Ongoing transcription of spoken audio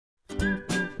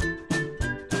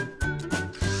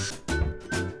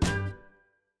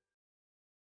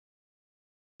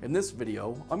In this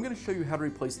video, I'm going to show you how to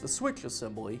replace the switch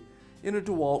assembly in a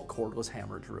DeWALT cordless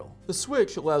hammer drill. The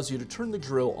switch allows you to turn the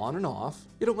drill on and off,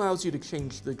 it allows you to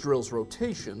change the drill's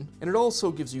rotation, and it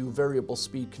also gives you variable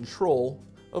speed control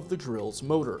of the drill's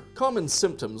motor. Common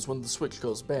symptoms when the switch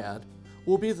goes bad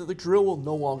will be that the drill will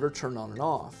no longer turn on and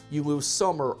off. You lose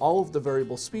some or all of the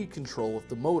variable speed control of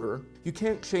the motor, you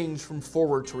can't change from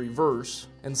forward to reverse,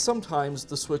 and sometimes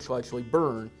the switch will actually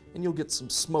burn and you'll get some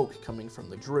smoke coming from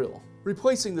the drill.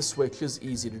 Replacing the switch is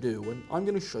easy to do, and I'm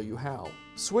going to show you how.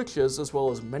 Switches, as well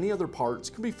as many other parts,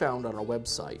 can be found on our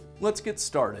website. Let's get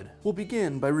started. We'll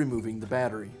begin by removing the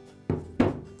battery.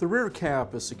 The rear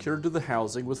cap is secured to the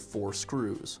housing with 4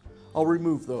 screws. I'll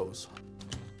remove those.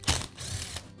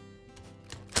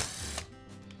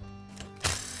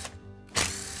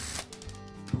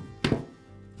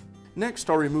 Next,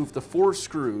 I'll remove the 4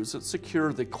 screws that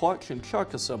secure the clutch and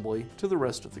chuck assembly to the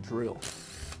rest of the drill.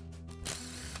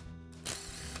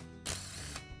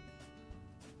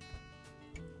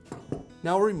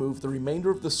 Now I'll remove the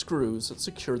remainder of the screws that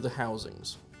secure the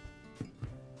housings.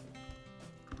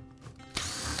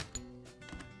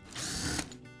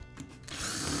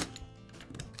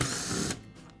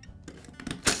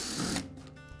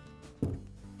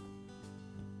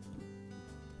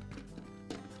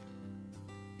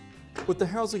 With the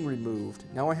housing removed,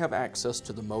 now I have access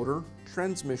to the motor,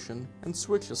 transmission, and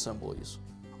switch assemblies.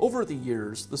 Over the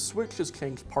years, the switch has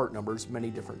changed part numbers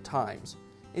many different times,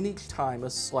 and each time a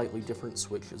slightly different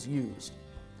switch is used.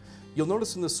 You'll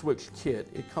notice in the switch kit,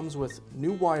 it comes with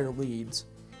new wire leads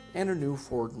and a new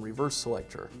forward and reverse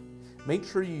selector. Make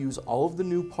sure you use all of the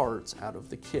new parts out of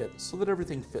the kit so that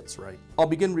everything fits right. I'll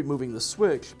begin removing the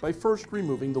switch by first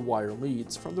removing the wire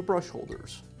leads from the brush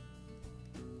holders.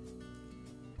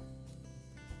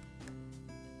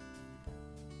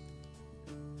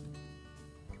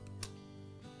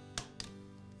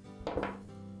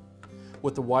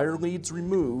 With the wire leads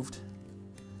removed,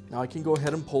 now I can go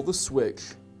ahead and pull the switch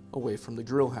away from the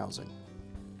drill housing,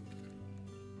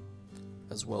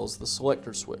 as well as the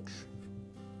selector switch.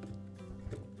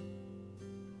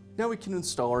 Now we can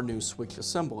install our new switch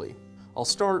assembly. I'll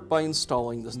start by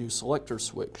installing the new selector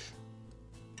switch.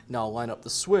 Now I'll line up the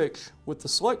switch with the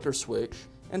selector switch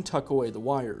and tuck away the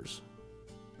wires.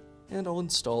 And I'll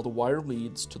install the wire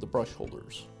leads to the brush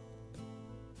holders.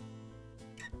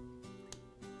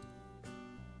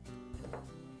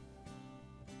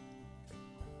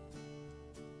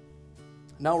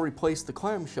 Now replace the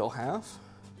clamshell half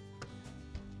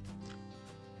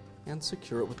and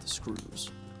secure it with the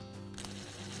screws.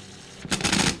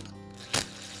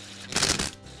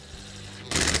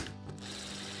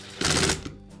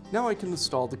 Now I can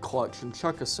install the clutch and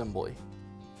chuck assembly.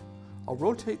 I'll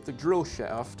rotate the drill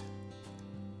shaft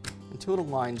until it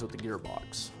aligns with the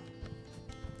gearbox.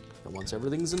 And once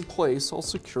everything's in place, I'll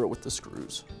secure it with the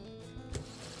screws.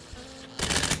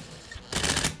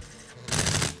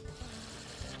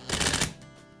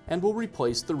 And we'll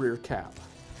replace the rear cap.